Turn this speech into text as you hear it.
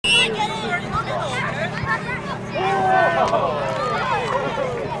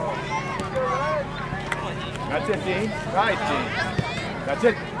it, Dean. Nice, Dean. That's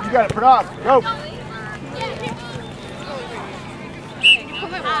it. You got it. Put off. Go.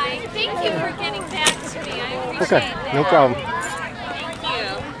 Hi. Thank you for getting back to me. I appreciate that. No problem. Thank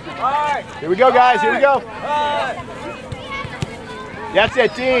you. Here we go, guys. Here we go. That's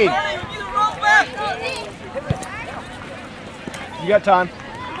it, Dean. You got time.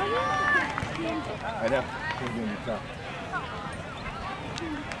 I know.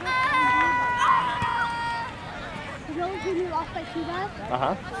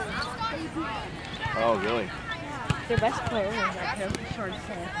 Uh-huh. Oh, really? Their best player was that short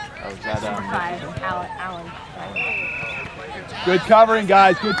hair. Oh, was that Alan. Good covering,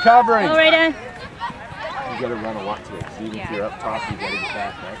 guys. Good covering. Go right in. You got to run a lot today. So even if you're up top, you got to get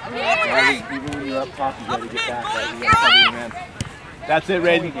back, right? Even when you're up top, you got to get back, right? You got to cover your man. That's it,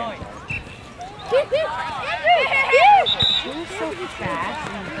 Raiden. You're so fast.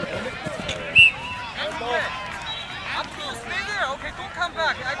 Stay there, okay? Don't come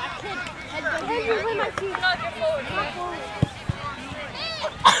back.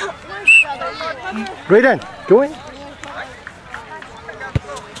 Raiden, go in.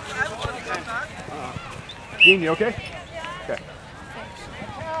 Dean, you okay? Okay.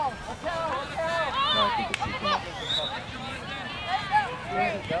 No, I think it's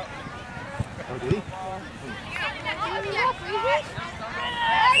oh, did he?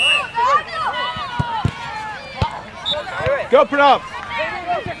 Go, Pranav!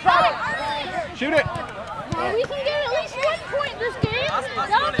 Shoot it! We can get at least 1 point this game.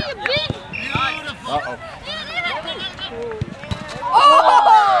 That would be a big. Uh-oh. Oh!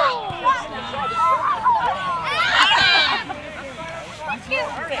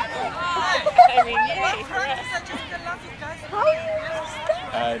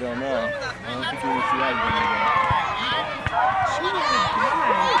 I don't know. I don't think we will see that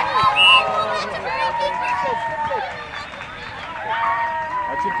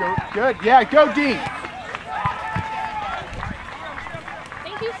That's it, go. Good. Yeah, go, Dean.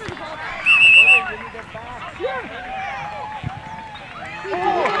 Thank you for the ball back.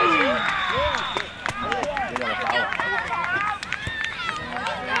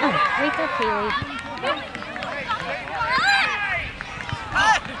 Wake up, Haley.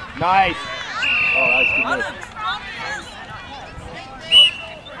 Nice. Oh, that's good move.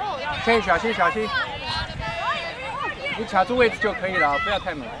 小心小心，你卡住位置就可以了，不要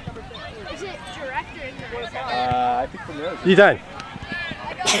太猛。Is it direct or indirect? I think from there. 一站。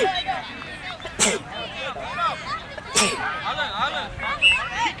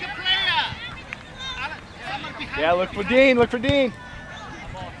 Yeah, look for Dean. Look for Dean.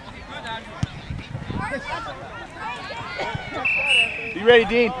 Be ready,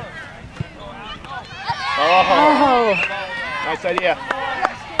 Dean. Oh. Nice idea.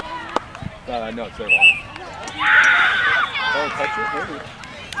 No, it's there. Oh, touch it, maybe.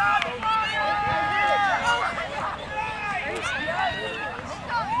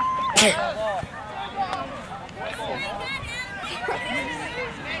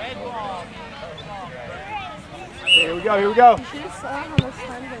 Here we go, here we go.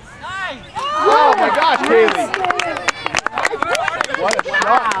 Oh my gosh, Kaylee. What a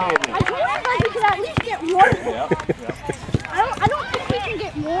shot, Kaylee. I told you guys we could at least get more. I don't think we can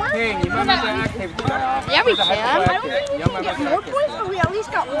get more. Hey, you might not active. Yeah, we can. I don't think we can get more points, but we at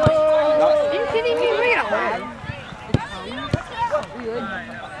least got one. Are you kidding me? We got one. We would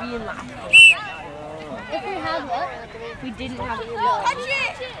be in last place. If we had what? We didn't have it. We would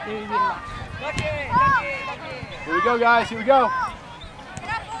be in last. Here we go, guys. Here we go.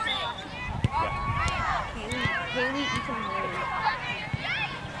 Haley, you can win.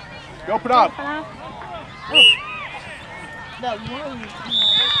 Go, put up. That one.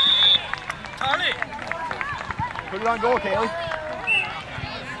 Put it on goal, Kaylee.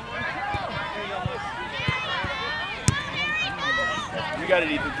 You got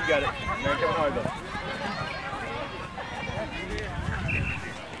it, Ethan. You got it. Man, come hard, though.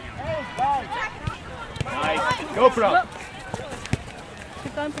 Nice. Go, put up.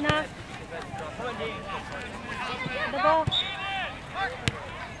 Keep going, Panat. The ball.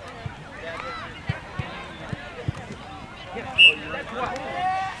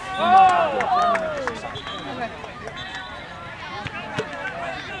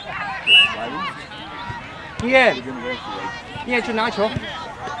叶去拿球。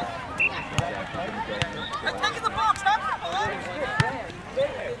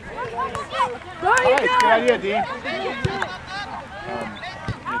 Nice, good idea, Dean.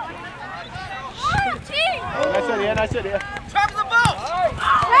 Oh, nice idea, nice idea. Trap the ball.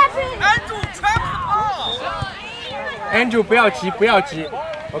 Andrew, trap the ball. Andrew, 不要急，不要急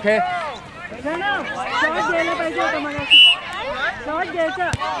 ，OK。 No.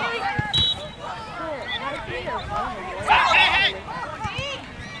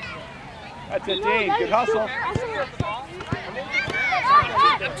 That's it, Dave. Good hustle.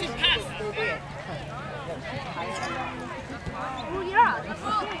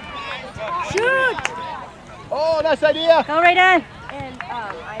 Shoot! Oh, nice idea. Go right in. And I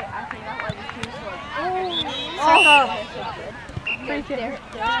forgot why the teams were. Circle.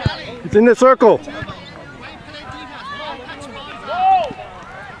 It's in the circle.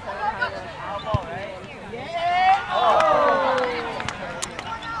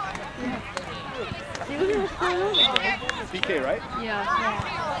 PK, right? Yeah.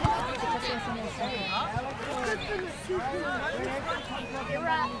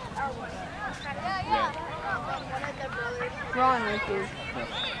 Wrong right here.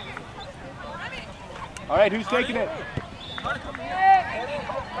 All right, who's taking it?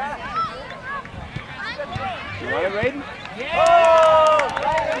 You want it, Raiden?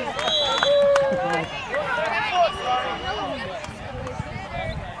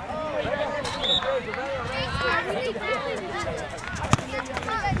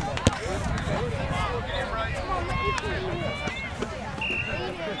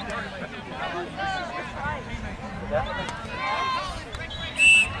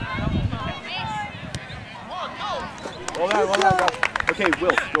 Hold on. Okay,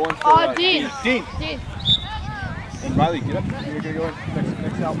 Will, go on for Dean. Dean. And Riley, get up. You're gonna go in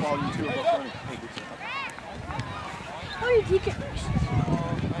next out ball. You two are both running. Oh, you take it.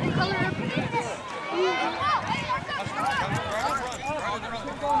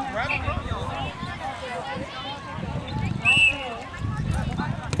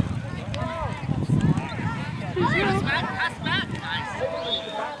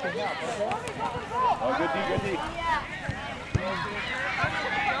 Oh, good D.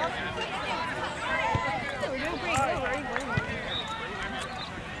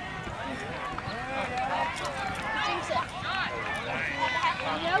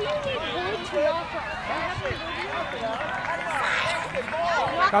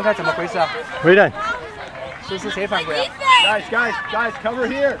刚才怎么回事啊？ Raiden. 是谁犯规啊？ Guys, cover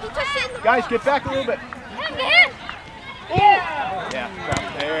here. Guys, get back a little bit. Yeah,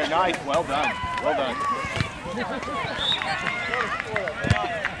 there, nice, well done.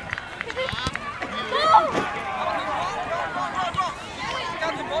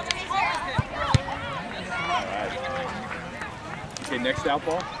 Okay, next out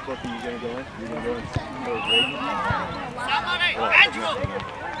ball. Both of you gonna go in? You're gonna go in.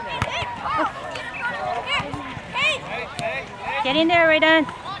 Get in there, Raiden.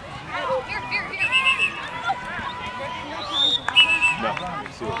 No,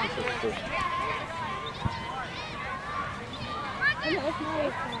 let's see what this is first.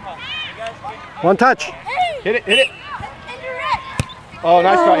 One touch. Hit it. Oh,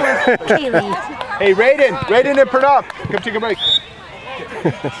 nice try. Hey, Raiden and Pranav, come take a break. I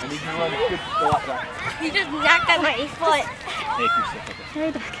need you to run a good spot back. You just knocked on my foot. Hey, you sit okay.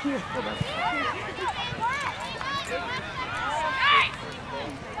 Right back here. Hold on.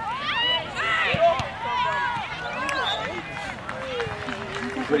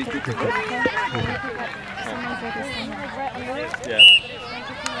 Ready, good. Yeah.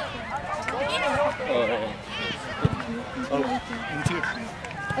 Oh, you too.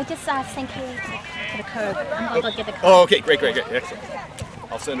 I just sent you to the curb. I'm going to go get the curb. Oh, okay, great. Excellent.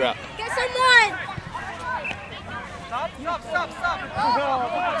 I'll send her out. Get someone! Stop.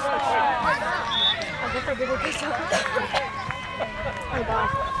 I guess I did it this time. Oh, God.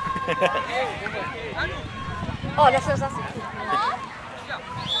 Oh, that's it.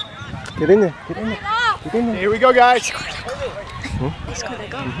 Get in there. Here we go, guys. Let's go.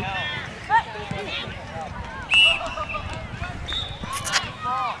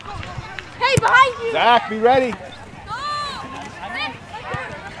 Hey, behind you! Zach, be ready.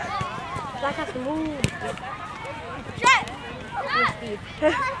 Zach has to move.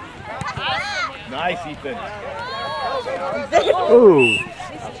 Nice, Ethan. Ooh.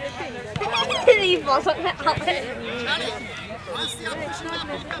 He falls on that helmet.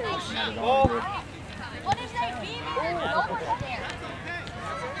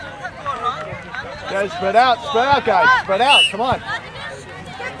 Guys, spread out, guys. Spread out, come on.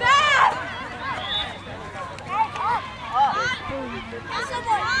 Get back!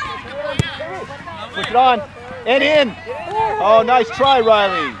 Push it on. And in. Oh, nice try,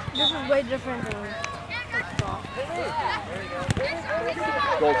 Riley. This is way different than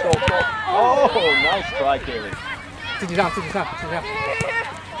Go. Oh, nice try, Kaylee. 自己上。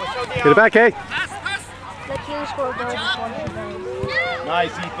 Get it back, hey. the team score goal before he goes.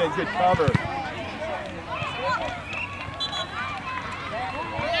 Nice, Ethan. Good cover.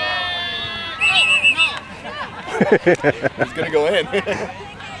 He's gonna go in.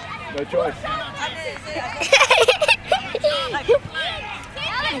 No choice.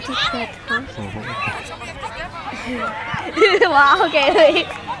 Wow, okay.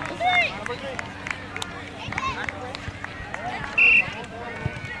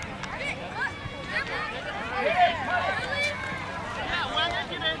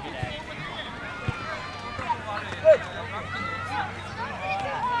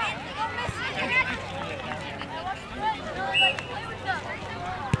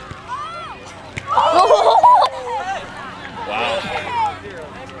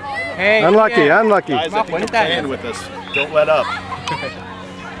 Hey, Unlucky, unlucky. Guys, I think you're playing with us. Don't let up.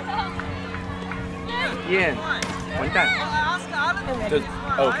 Ian, 混蛋.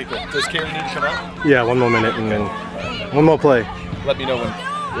 Okay, cool. Does Karen need to come out? Yeah, one more minute and then one more play. Let me know when.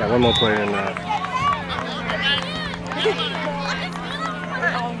 Yeah, one more play and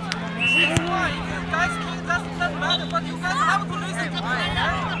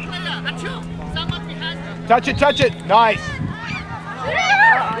Touch it, touch it. Nice.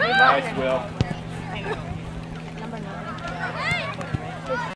 Nice, Will.